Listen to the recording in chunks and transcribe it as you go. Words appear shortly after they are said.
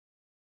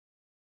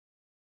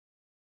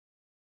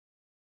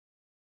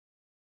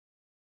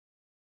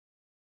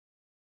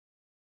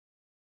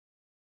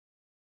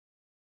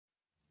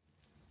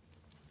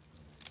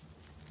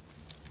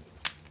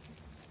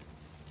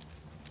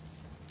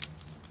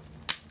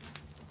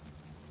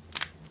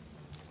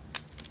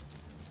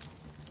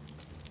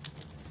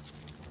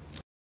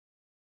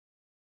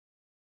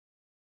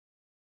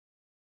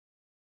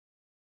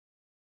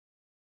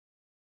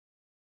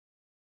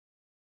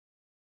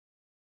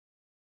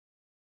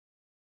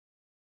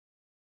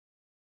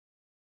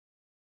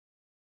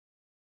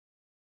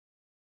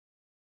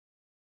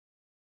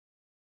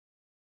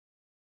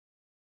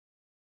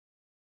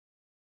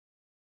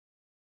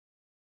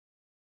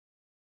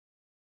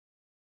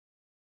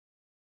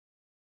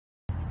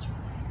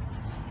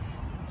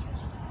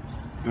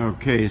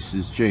Okay, this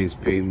is James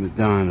P.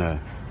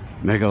 Madonna,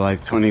 Mega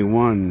Life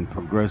 21,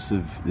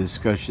 Progressive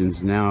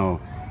Discussions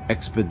now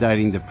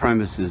expediting the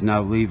premises,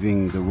 now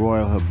leaving the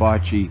Royal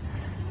Hibachi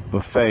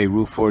Buffet,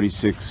 Route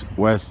 46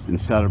 West in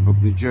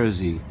Saddlebrook, New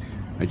Jersey.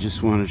 I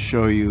just want to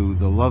show you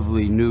the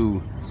lovely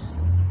new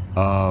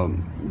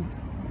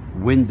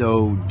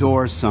window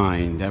door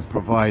sign that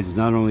provides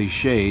not only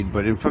shade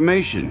but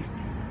information.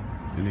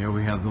 And here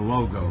we have the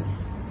logo.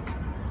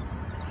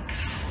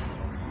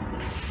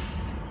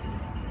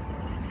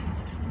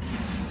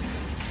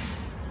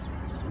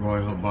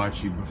 Royal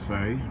Hibachi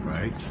Buffet,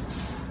 right?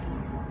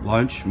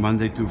 Lunch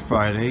Monday through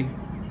Friday.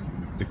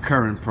 The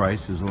current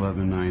price is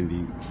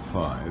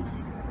 $11.95.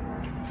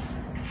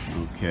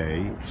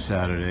 Okay,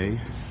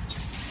 Saturday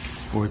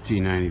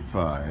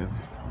 $14.95.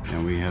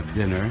 And we have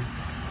dinner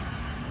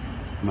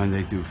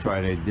Monday through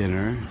Friday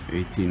dinner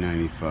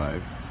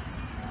 $18.95.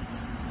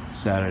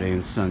 Saturday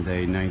and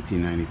Sunday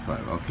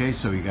 $19.95. Okay,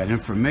 so you got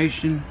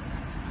information,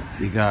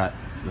 you got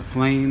the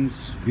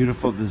flames,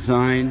 beautiful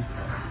design,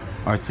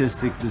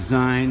 artistic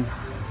design,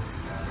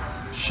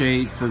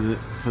 shade for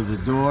the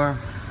door,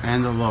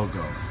 and the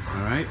logo.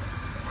 All right,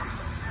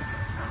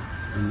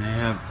 and they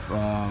have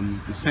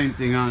the same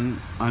thing on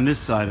this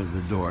side of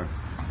the door.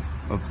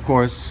 Of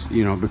course,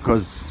 you know,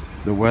 because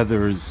the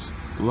weather is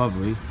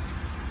lovely.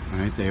 All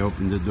right, they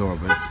opened the door,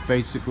 but it's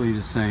basically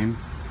the same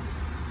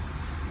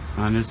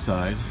on this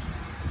side.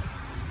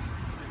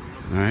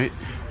 All right,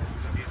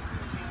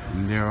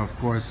 and there, of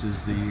course,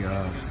 is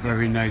the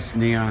very nice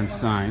neon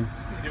sign.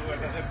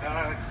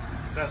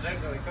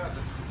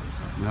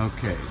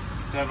 Okay.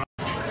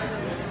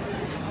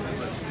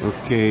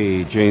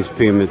 Okay, James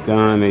P.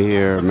 Madonna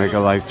here, Mega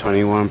Life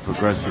 21,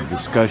 Progressive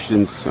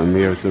Discussions. I'm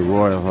here at the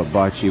Royal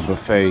Hibachi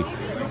Buffet,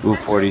 Route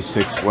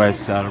 46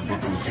 West,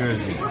 Saddlebrook, New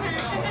Jersey.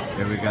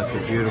 Here we got the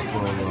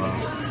beautiful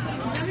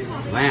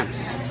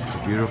lamps,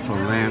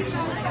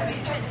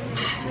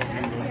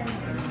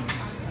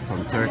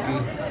 from Turkey.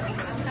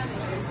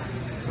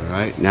 All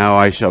right, now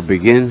I shall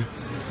begin.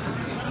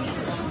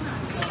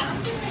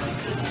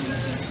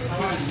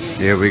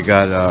 Here we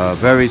got a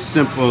very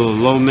simple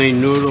lo mein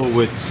noodle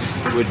with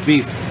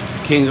beef,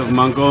 king of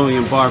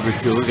Mongolian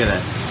barbecue. Look at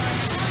that.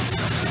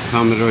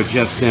 Commodore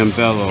Jeff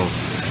Zambello,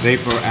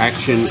 vapor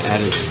action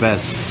at its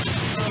best.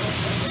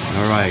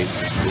 All right,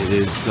 it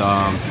is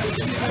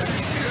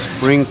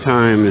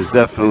springtime is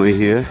definitely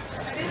here.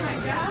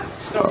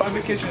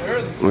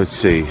 Let's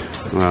see.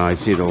 Well, I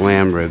see the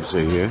lamb ribs are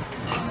here.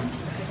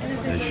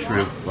 The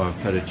shrimp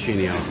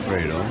fettuccine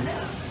alfredo.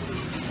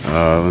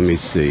 Let me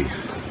see.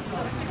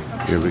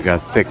 Here we got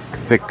thick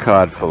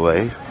cod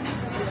fillet.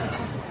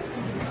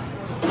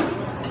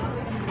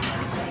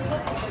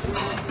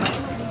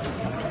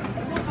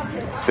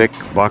 Thick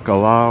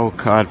bacalao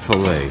cod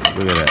fillet.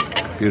 Look at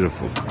that.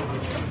 Beautiful.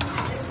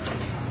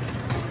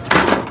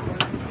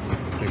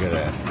 Look at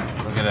that.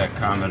 Look at that,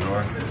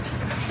 Commodore.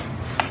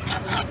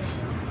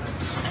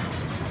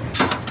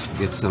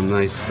 Get some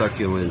nice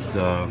succulent,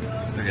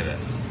 look at that.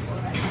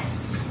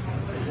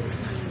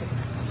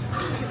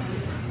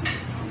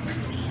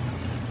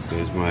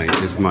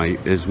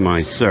 Is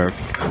my surf.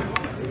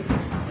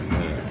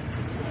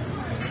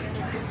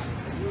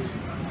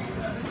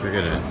 Look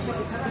at that.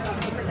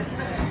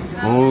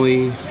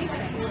 Only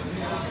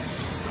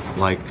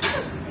like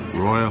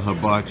Royal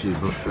Hibachi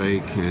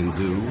Buffet can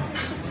do.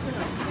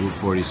 Route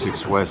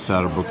 46 West,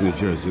 Saddlebrook, New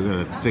Jersey.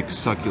 Look at that thick,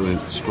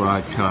 succulent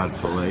scrod cod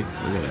fillet.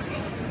 Look at that.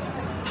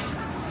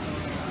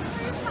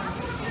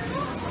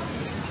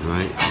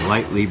 Right,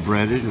 lightly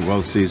breaded,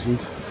 well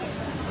seasoned.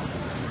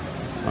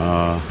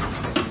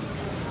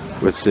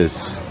 What's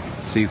this?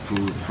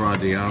 Seafood fra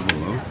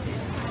diavolo.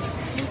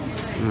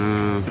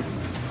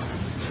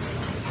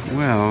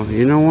 Well,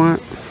 you know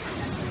what?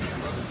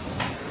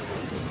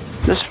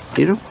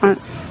 You know what?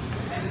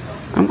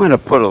 I'm gonna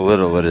put a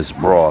little of this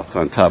broth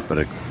on top of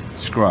the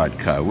scrod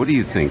cod. What do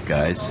you think,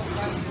 guys?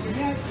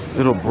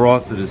 Little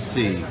broth of the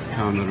sea,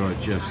 Commodore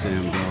Jeff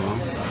Zambello.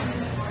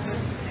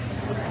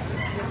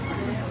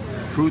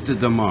 Fruta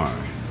de mar.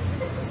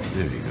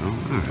 There you go.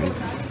 All right.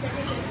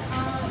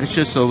 It's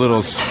just a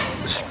little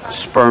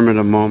sperm of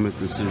the moment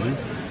decision.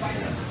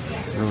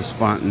 A little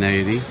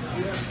spontaneity.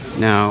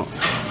 Now,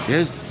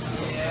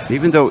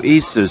 even though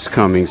Easter's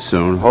coming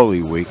soon,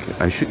 Holy Week,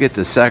 I should get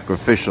the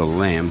sacrificial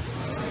lamb.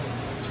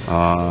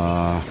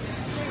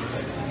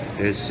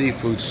 There's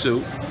seafood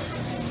soup.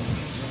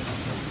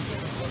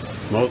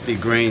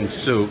 Multi-grain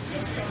soup.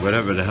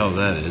 Whatever the hell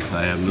that is,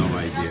 I have no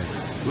idea.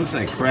 Looks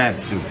like crab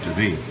soup to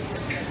me.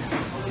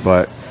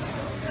 But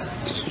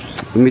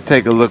let me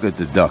take a look at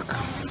the duck.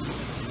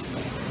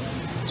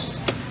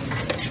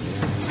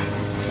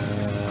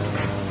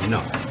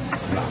 No.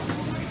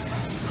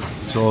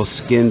 It's all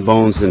skin,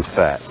 bones, and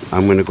fat.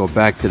 I'm going to go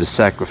back to the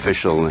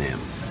sacrificial lamb.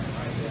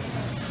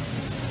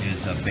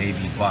 Here's a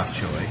baby bok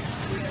choy.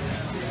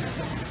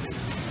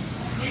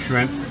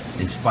 Shrimp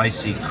in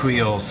spicy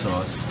Creole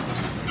sauce.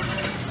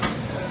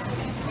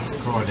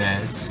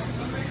 Crawdads.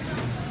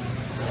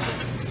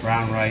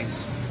 Brown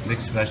rice,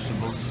 mixed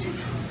vegetables,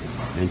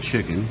 and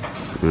chicken.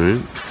 All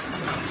right.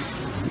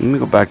 Let me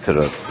go back to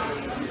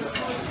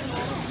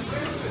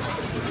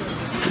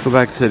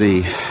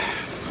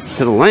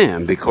the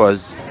lamb,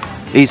 because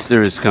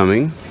Easter is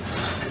coming,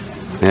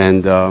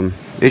 and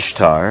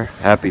Ishtar,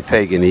 happy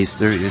pagan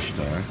Easter,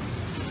 Ishtar.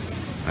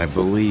 I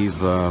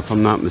believe, if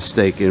I'm not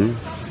mistaken,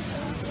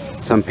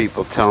 some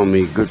people tell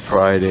me Good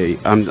Friday,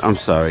 I'm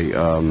sorry,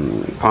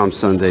 Palm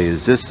Sunday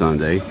is this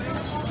Sunday,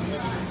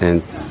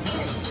 and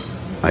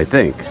I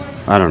think,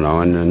 I don't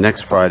know, and the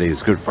next Friday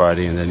is Good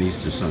Friday, and then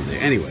Easter Sunday.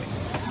 Anyway,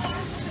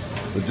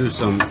 we'll do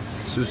some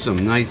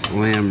nice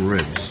lamb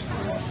ribs.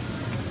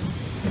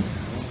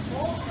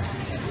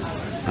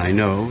 I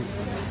know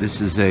this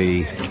is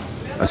a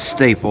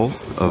staple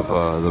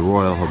of the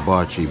Royal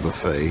Hibachi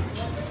buffet,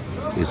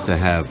 is to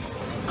have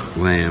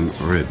lamb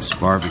ribs,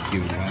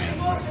 barbecue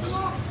lamb ribs.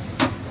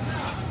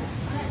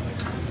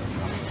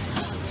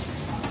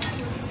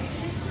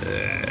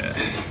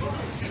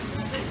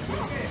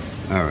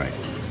 All right,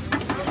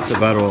 that's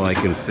about all I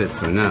can fit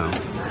for now.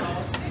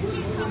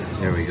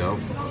 There we go.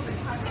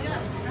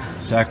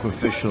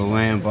 Sacrificial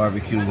lamb,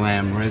 barbecue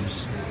lamb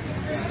ribs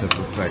to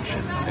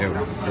perfection.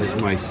 There's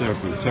my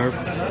surf and turf.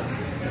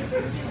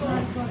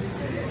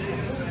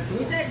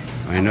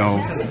 I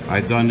know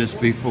I've done this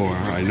before.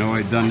 I know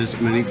I've done this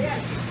many.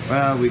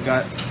 Well, we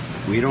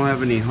don't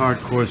have any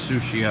hardcore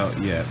sushi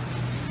out yet.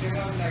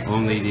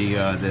 Only the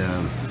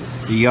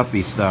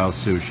yuppie style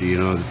sushi, you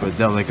know, for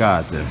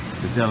delicate, the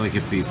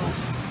delicate people.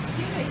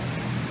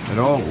 But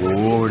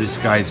oh, this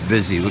guy's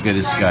busy. Look at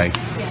this guy.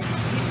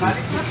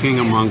 The king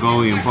of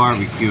Mongolian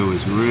barbecue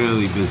is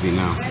really busy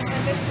now.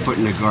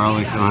 Putting the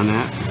garlic on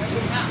that.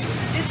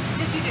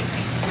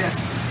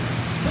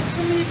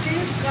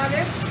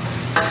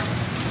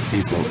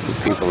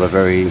 People are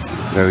very,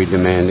 very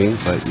demanding,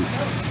 but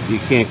you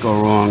can't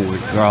go wrong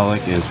with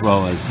garlic as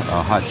well as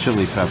a hot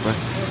chili pepper.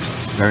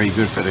 Very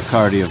good for the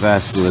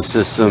cardiovascular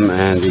system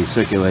and the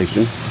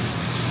circulation,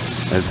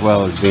 as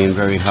well as being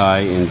very high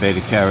in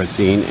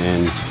beta-carotene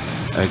and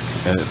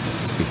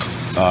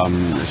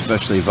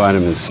especially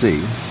vitamin C.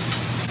 Look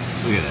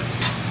at that.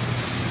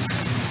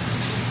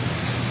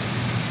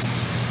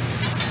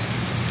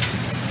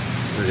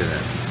 Look at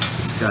that.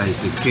 This guy is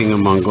the king of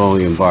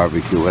Mongolian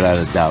barbecue, without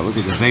a doubt. Look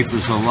at the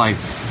vapors of life.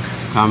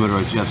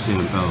 Commodore Jeff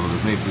Sambello, the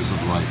vapors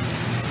of life.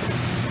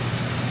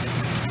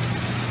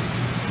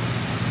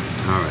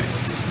 All right.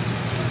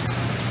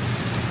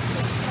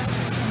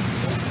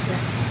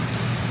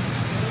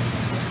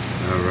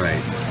 All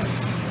right.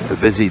 It's a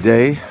busy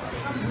day.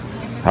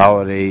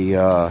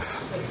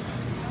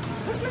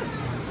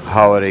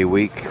 Holiday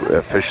week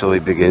officially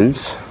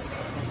begins.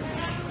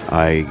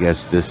 I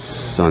guess this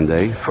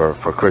Sunday for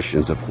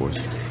Christians, of course.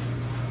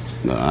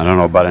 I don't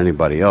know about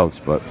anybody else,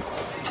 but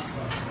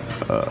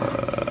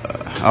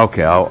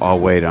okay, I'll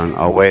wait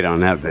on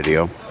that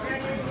video.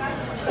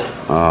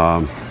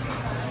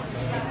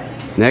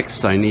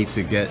 Next, I need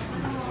to get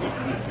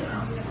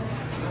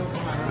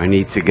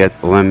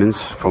lemons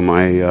for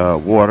my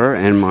water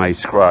and my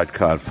scrod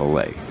cod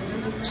fillet.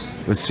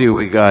 Let's see what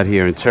we got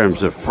here in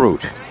terms of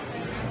fruit.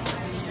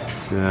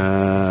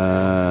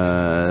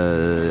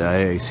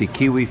 I see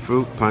kiwi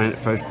fruit,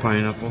 fresh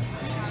pineapple,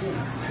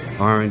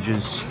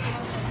 oranges,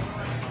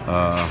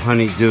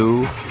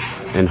 honeydew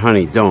and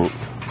honey don't,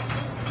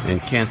 and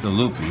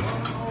cantaloupe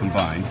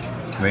combined,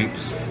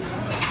 grapes,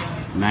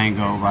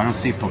 mango. I don't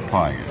see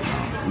papaya,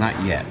 no, not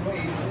yet.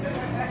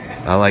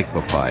 I like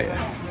papaya.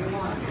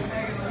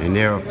 And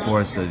there, of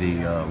course, are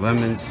the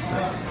lemons.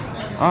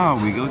 Oh,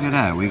 look at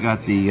that. We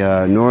got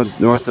the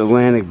North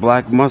Atlantic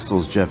black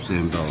mussels, Jeff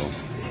Zambello.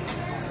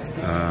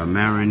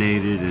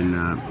 Marinated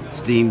and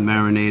steamed,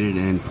 marinated,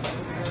 and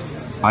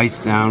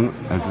iced down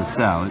as a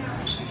salad.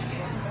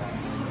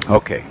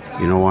 Okay,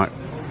 you know what?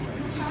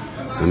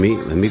 Let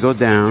me go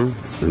down.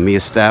 Let me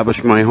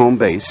establish my home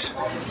base,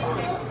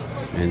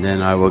 and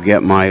then I will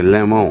get my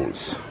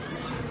lemons.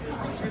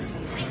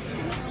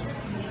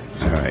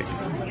 All right.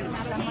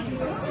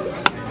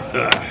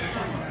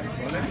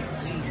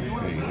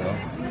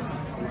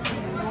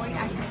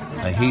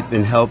 A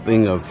heaping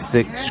helping of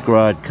thick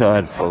scrod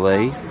cod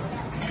fillet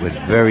with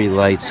very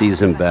light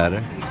seasoned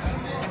batter,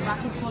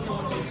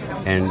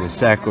 and the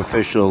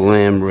sacrificial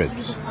lamb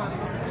ribs.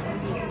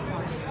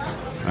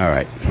 All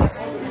right,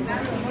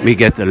 let me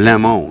get the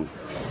lemon.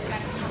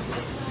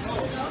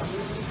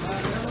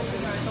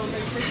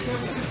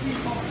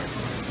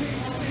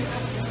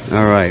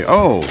 All right.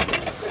 Oh,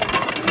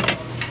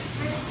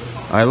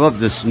 I love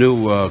this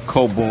new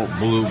cobalt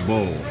blue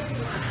bowl.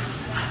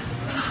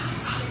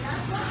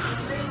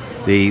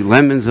 The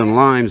lemons and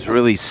limes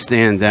really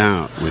stand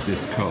out with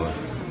this color,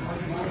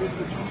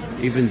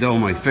 even though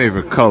my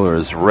favorite color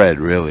is red,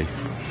 really.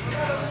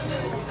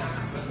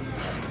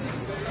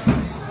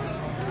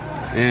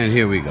 And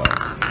here we go.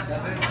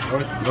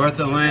 North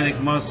Atlantic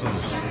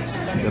mussels.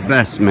 The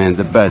best, man,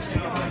 the best.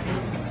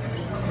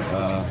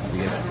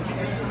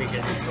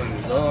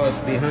 Oh, it's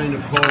behind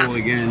a pole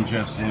again,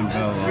 Jeff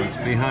Zambello. It's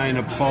behind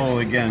a pole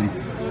again.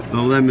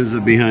 The lemons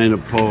are behind a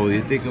pole.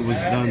 You think it was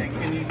done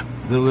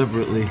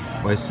deliberately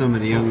by some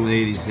of the young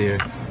ladies here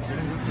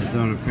that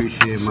don't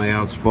appreciate my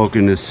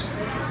outspokenness.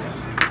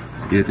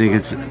 You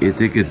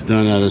think it's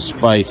done out of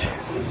spite?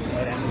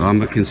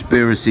 I'm a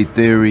conspiracy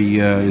theory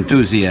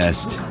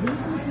enthusiast. Look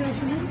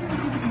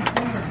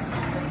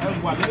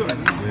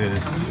at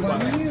this.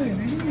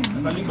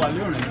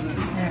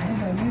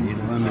 Need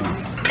lemons.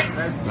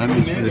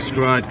 Lemons for the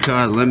scrod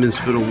cod, lemons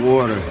for the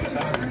water.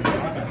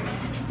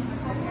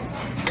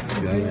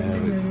 Gotta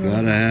have it.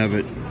 Gotta have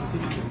it.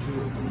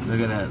 Look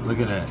at that. Look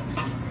at that.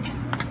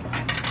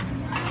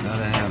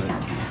 Gotta have it.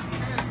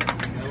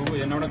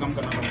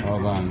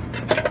 Hold on.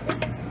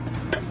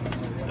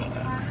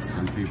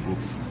 Some people.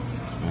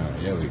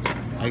 Alright, there we go.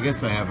 I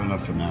guess I have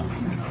enough for now.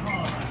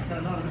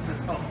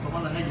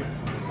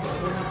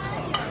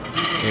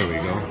 There we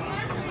go.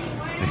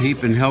 A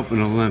heaping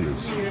helping of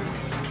lemons.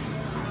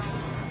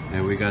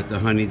 And we got the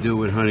honeydew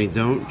with honey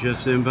don't,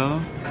 Jeff Zambello.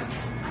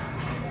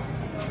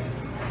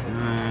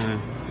 I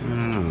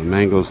don't know. The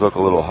mangoes look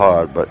a little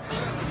hard, but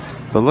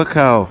look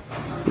how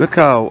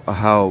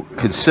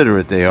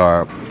considerate they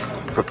are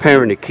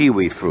preparing the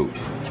kiwi fruit.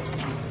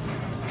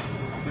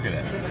 Look at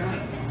that.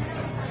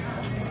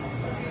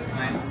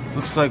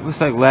 Looks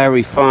like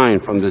Larry Fine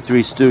from the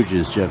Three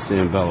Stooges, Jeff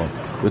Zambello,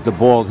 with the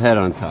bald head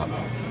on top.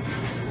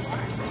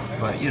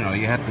 But you know,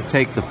 you have to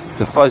take the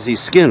fuzzy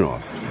skin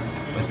off.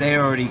 But they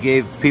already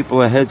gave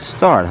people a head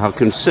start. How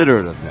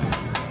considerate of them.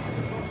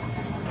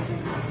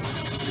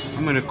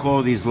 I'm gonna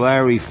call these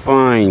Larry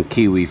Fine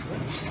kiwi.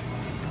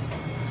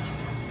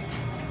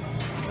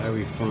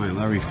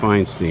 Larry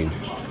Feinstein.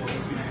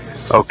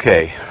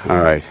 Okay, all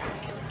right,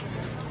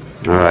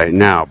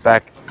 now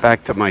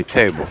back to my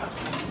table.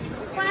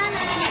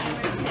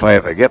 If I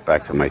ever get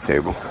back to my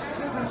table.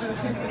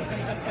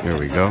 Here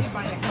we go.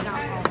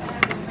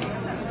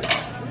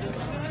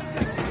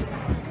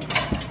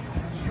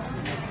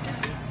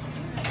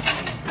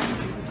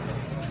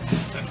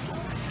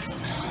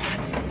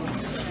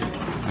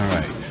 All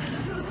right.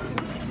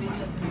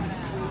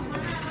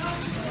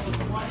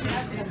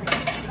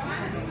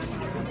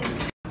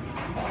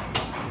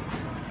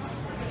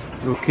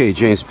 Okay,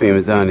 James P.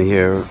 Madonna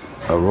here,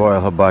 a Royal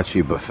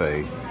Hibachi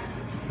Buffet,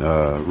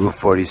 Route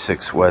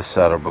 46 West,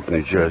 Saddlebrook,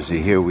 New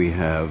Jersey. Here we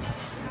have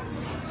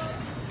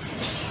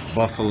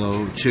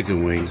buffalo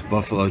chicken wings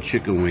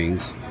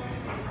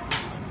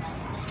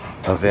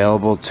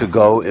available to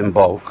go in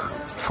bulk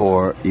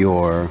for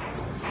your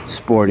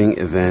sporting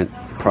event,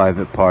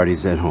 private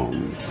parties at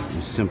home.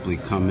 You simply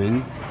come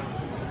in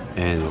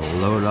and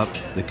load up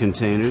the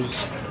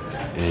containers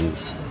and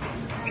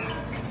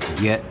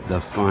get the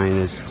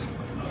finest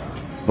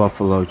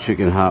buffalo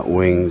chicken hot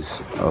wings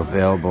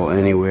available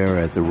anywhere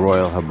at the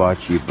Royal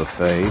Hibachi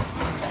Buffet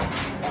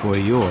for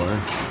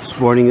your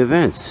sporting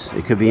events.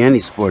 It could be any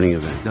sporting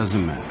event,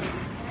 doesn't matter.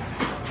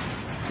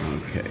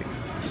 Okay.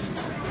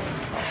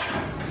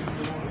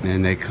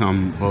 And they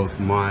come both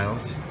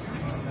mild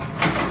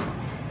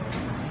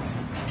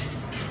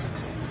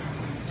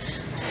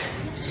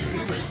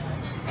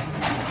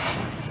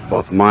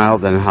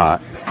and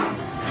hot.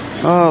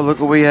 Oh, look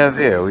what we have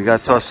here. We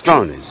got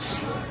tostones.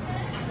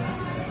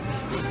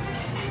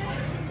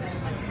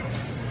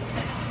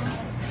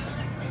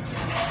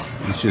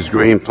 Which is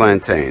green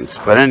plantains.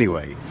 But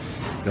anyway,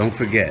 don't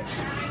forget,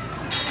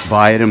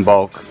 buy it in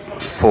bulk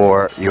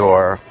for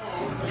your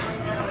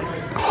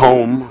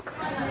home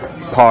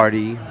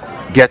party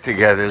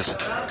get-togethers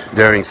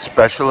during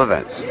special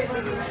events.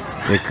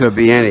 It could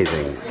be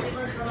anything.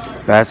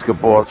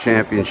 Basketball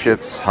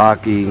championships,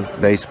 hockey,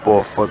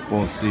 baseball,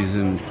 football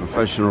season,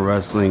 professional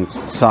wrestling,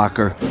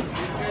 soccer.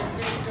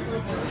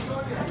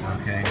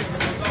 Okay.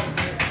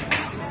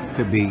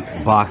 Could be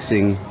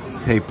boxing,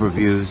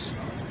 pay-per-views.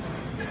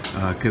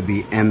 Could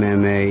be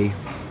MMA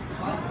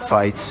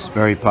fights,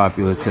 very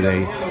popular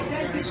today.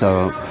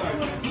 So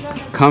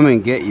come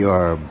and get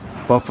your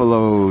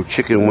buffalo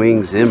chicken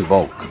wings in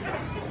bulk.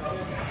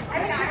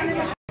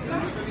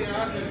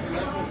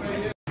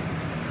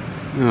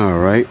 All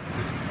right,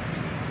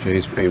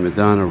 James P.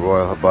 Madonna,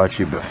 Royal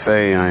Hibachi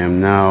Buffet. I am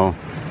now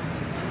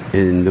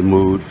in the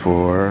mood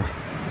for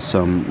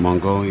some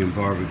Mongolian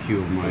barbecue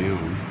of my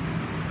own.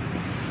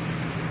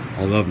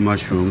 I love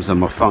mushrooms.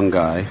 I'm a fun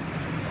guy.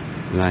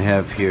 And I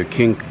have here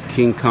King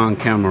Kong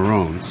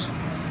Camarones.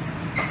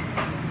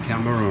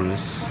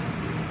 Camarones,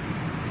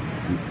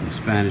 in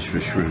Spanish for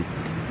shrimp,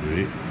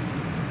 right?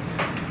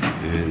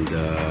 And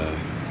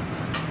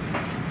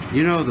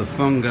you know, the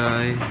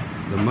fungi,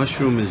 the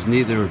mushroom is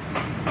neither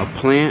a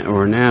plant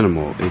or an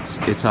animal.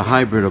 It's a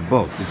hybrid of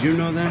both. Did you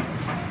know that?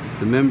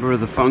 The member of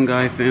the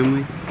fungi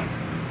family?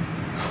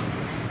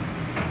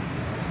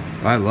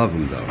 I love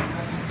them though.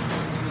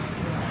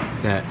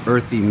 That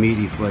earthy,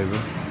 meaty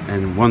flavor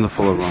and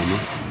wonderful aroma.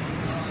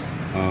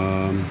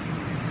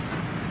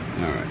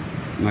 Alright,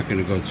 I'm not going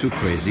to go too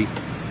crazy,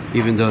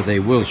 even though they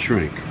will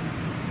shrink.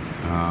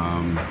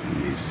 Let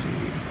me see.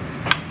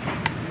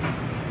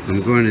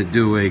 I'm going to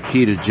do a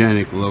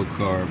ketogenic,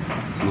 low-carb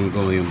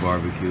Mongolian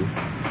barbecue.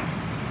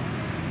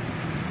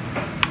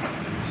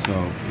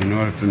 So, in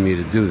order for me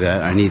to do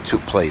that, I need 2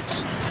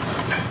 plates.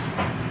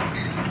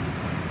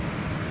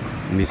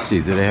 Let me see,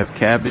 do they have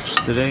cabbage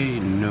today?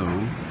 No.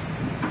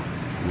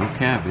 No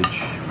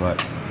cabbage,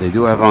 but they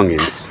do have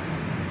onions.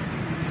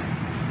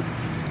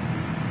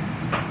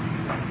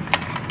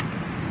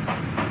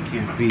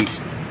 Can't beat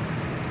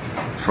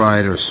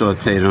fried or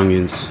sauteed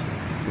onions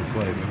for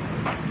flavor.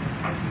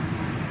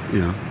 You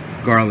know,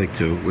 garlic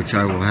too, which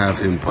I will have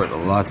him put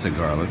lots of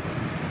garlic.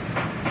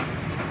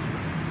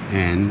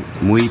 And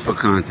muy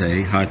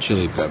picante, hot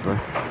chili pepper,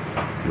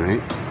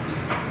 right?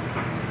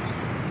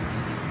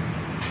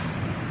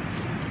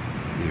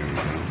 There we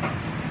go.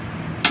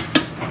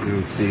 I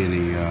don't see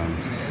any,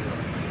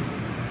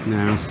 no,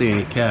 I don't see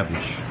any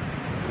cabbage.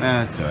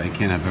 That's all right, you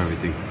can't have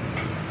everything.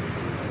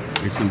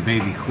 There's some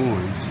baby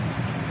corns.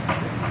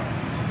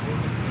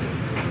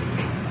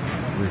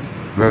 With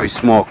very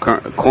small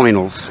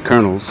kernels.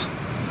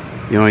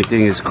 The only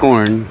thing is,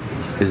 corn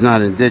is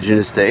not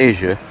indigenous to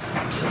Asia.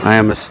 I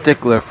am a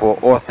stickler for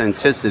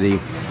authenticity,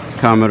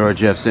 Commodore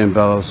Jeff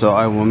Zambello, so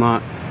I will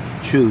not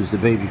choose the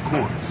baby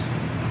corns.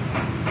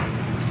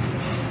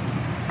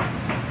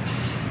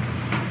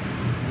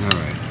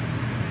 Alright.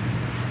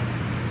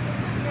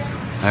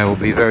 I will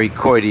be very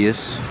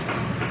courteous,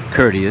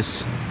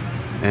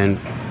 and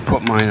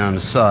put mine on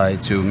the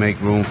side to make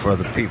room for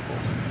other people.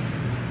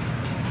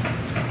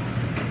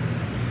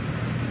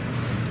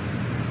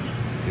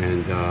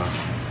 And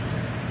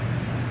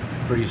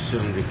pretty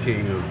soon the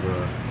king of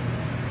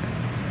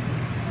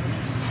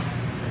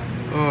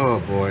oh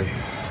boy,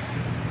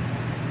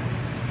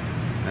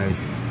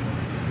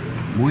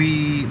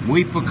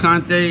 muy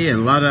picante and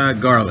a lot of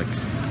garlic,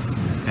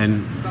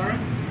 and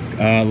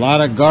a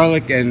lot of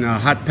garlic and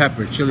hot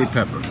pepper, chili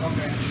pepper.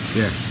 Okay.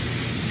 Yeah.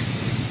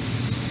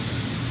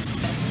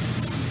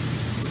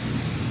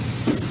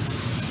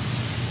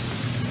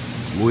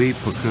 Muy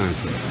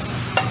picante.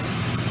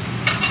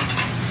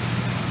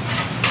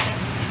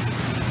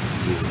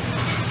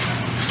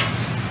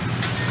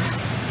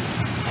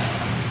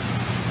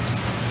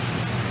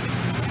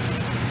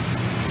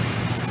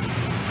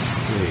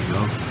 There you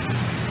go.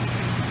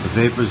 The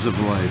vapors of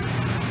life.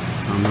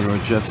 Commodore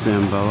Jeff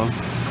Zambello.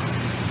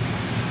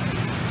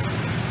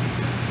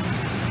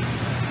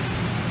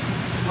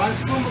 One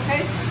spoon,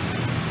 okay?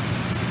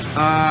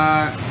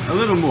 A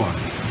little more.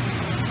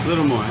 A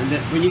little more. And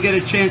then when you get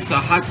a chance, a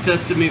hot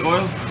sesame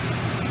oil.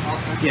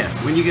 Okay. Yeah,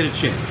 when you get a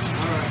chance.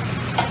 Alright.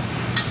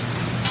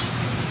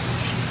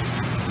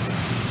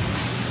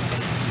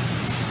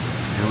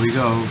 Here we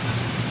go.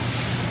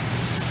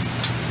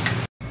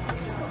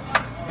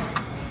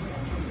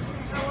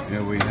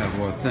 Here we have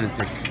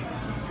authentic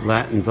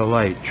Latin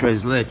delight,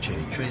 tres leche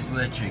cake.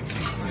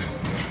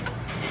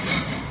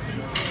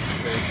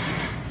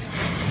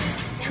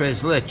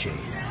 Tres leche.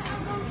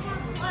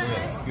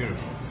 Yeah,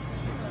 beautiful,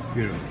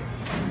 beautiful.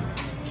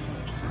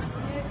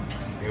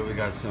 Here we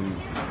got some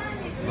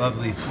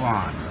lovely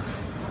flan.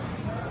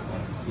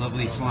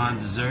 Lovely flan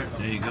dessert.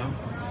 There you go.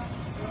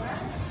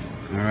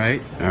 All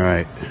right, all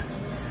right.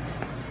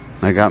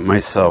 I got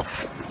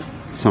myself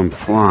some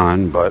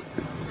flan, but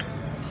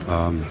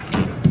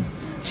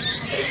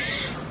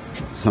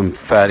some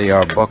fatty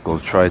Arbuckle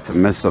tried to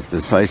mess up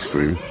this ice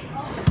cream.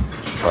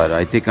 But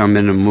I think I'm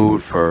in the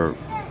mood for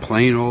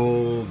plain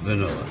old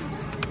vanilla.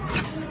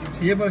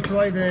 You ever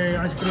try the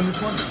ice cream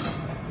this one?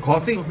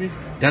 Coffee?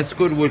 That's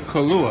good with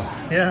Kahlua.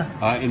 Yeah.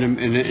 In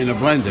a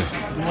blender.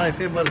 It's my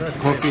favorite ice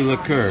cream. Coffee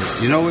liqueur.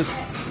 You know what's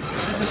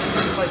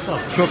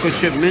chocolate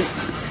chip mint?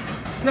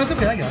 No, it's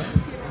okay, I got it.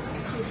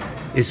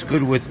 It's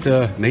good with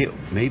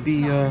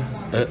maybe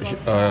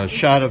a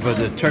shot of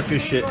the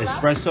Turkish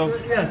espresso.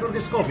 Yeah,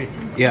 Turkish coffee.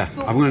 Yeah,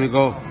 I'm gonna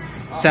go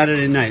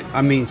Saturday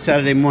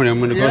morning. I'm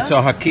gonna go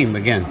to Hakim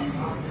again.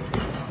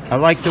 I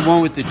like the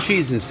one with the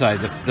cheese inside,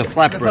 the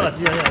flatbread.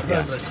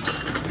 Yeah.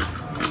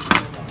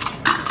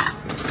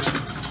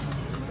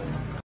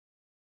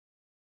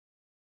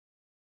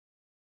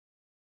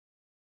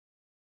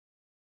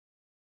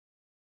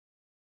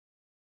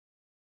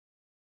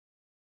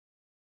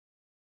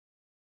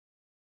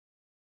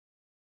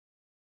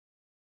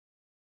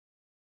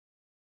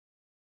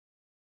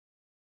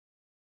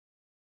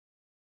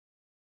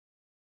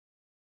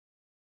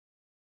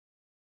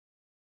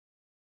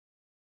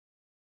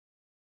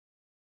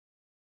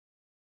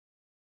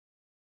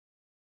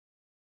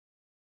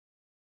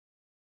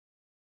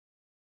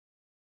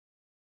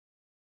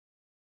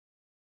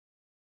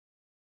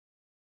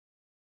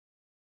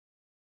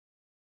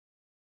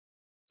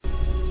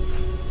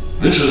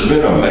 This has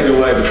been a Mega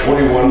Life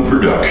 21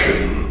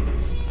 production.